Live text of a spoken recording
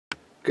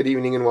Good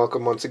evening and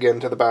welcome once again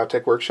to the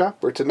Biotech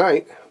Workshop, where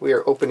tonight we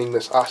are opening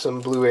this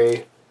awesome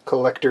Blu-ray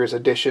collector's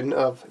edition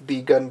of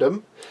the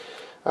Gundam.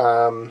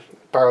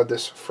 Borrowed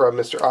this from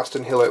Mr.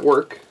 Austin Hill at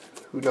work,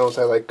 who knows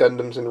I like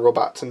Gundams and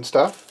robots and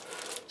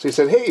stuff. So he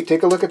said, hey,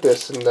 take a look at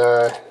this and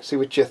see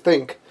what you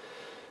think.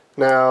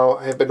 Now,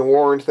 I have been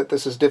warned that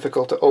this is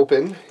difficult to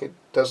open. It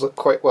does look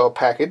quite well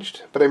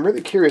packaged, but I'm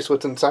really curious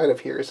what's inside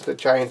of here. Is it a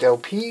giant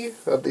LP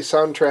of the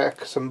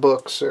soundtrack, some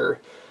books, or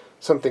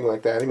something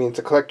like that? I mean, it's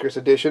a collector's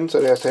edition, so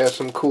it has to have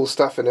some cool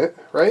stuff in it,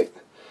 right?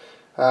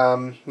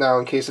 Now,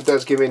 in case it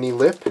does give any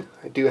lip,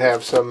 I do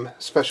have some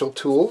special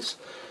tools.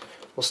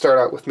 We'll start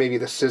out with maybe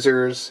the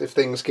scissors if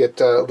things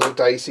get a little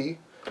dicey.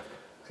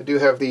 I do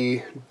have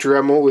the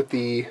Dremel with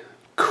the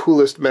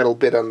coolest metal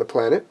bit on the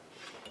planet.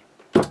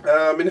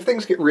 And if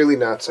things get really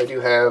nuts, I do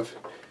have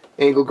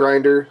angle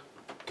grinder,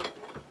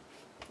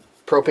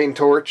 propane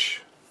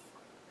torch,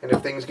 and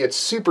if things get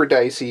super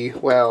dicey,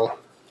 well,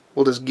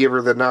 we'll just give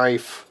her the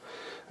knife.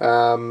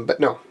 But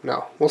no,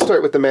 we'll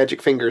start with the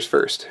magic fingers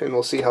first, and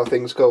we'll see how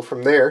things go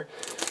from there.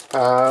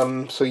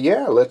 So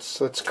yeah,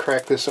 let's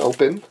crack this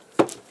open.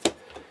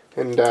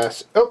 And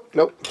oh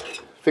nope,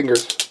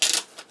 fingers.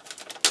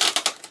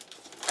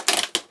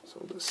 So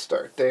we'll just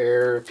start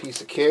there,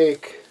 piece of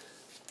cake.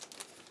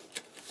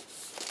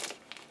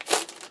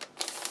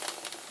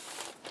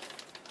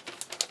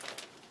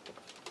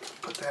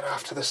 Put that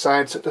off to the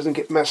side so it doesn't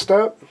get messed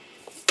up.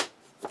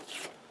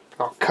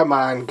 Oh, come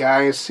on,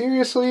 guys,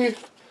 seriously?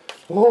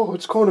 Whoa,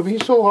 it's going to be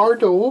so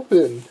hard to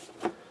open.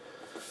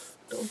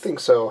 Don't think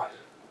so.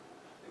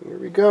 Here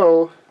we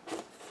go.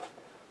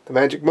 The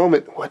magic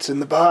moment. What's in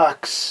the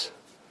box?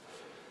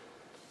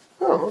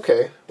 Oh,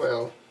 okay.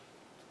 Well,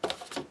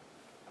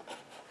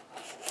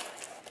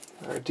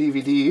 our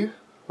DVD,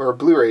 or a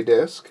Blu-ray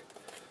disc.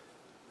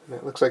 And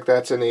it looks like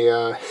that's in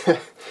a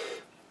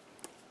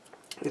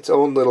its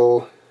own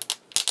little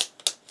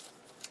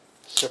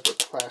separate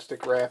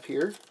plastic wrap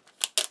here.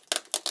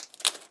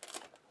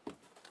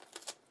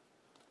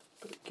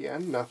 But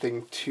again,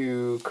 nothing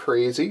too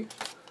crazy.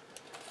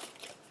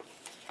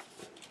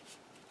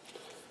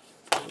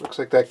 It looks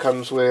like that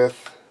comes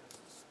with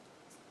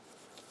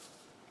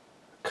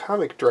a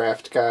comic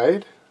draft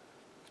guide.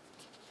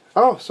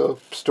 Oh, so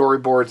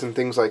storyboards and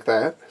things like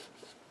that.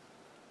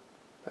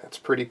 That's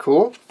pretty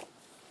cool.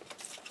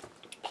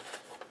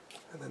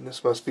 And then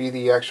this must be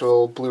the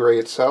actual Blu-ray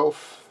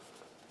itself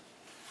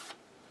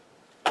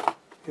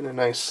in a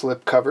nice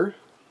slip cover.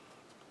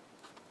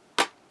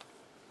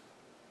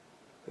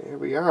 There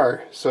we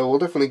are. So we'll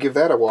definitely give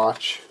that a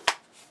watch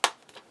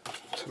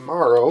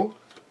tomorrow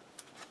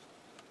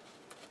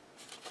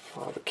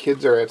while the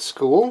kids are at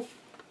school.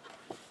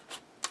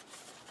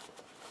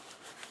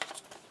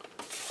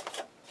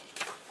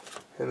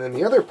 And then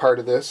the other part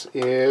of this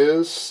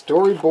is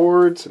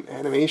storyboards and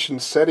animation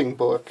setting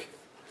book.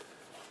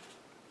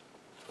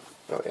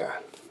 Oh yeah,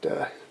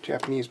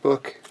 Japanese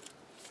book.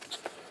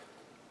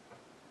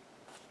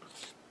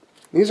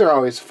 These are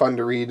always fun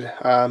to read,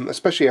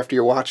 especially after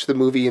you watch the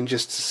movie and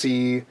just to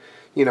see,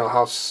 you know,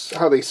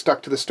 how they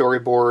stuck to the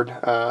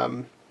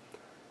storyboard.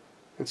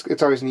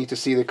 It's always neat to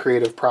see the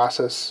creative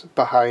process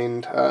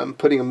behind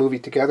putting a movie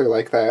together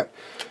like that.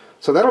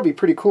 So that'll be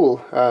pretty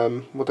cool.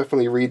 We'll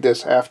definitely read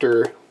this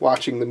after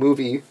watching the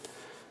movie,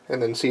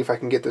 and then see if I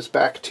can get this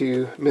back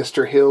to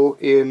Mr. Hill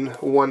in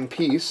one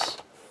piece.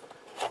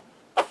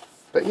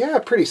 But yeah,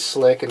 pretty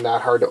slick and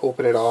not hard to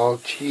open at all.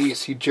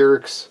 Jeez, you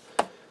jerks.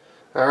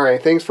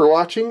 Alright, thanks for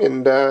watching,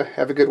 and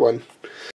have a good one.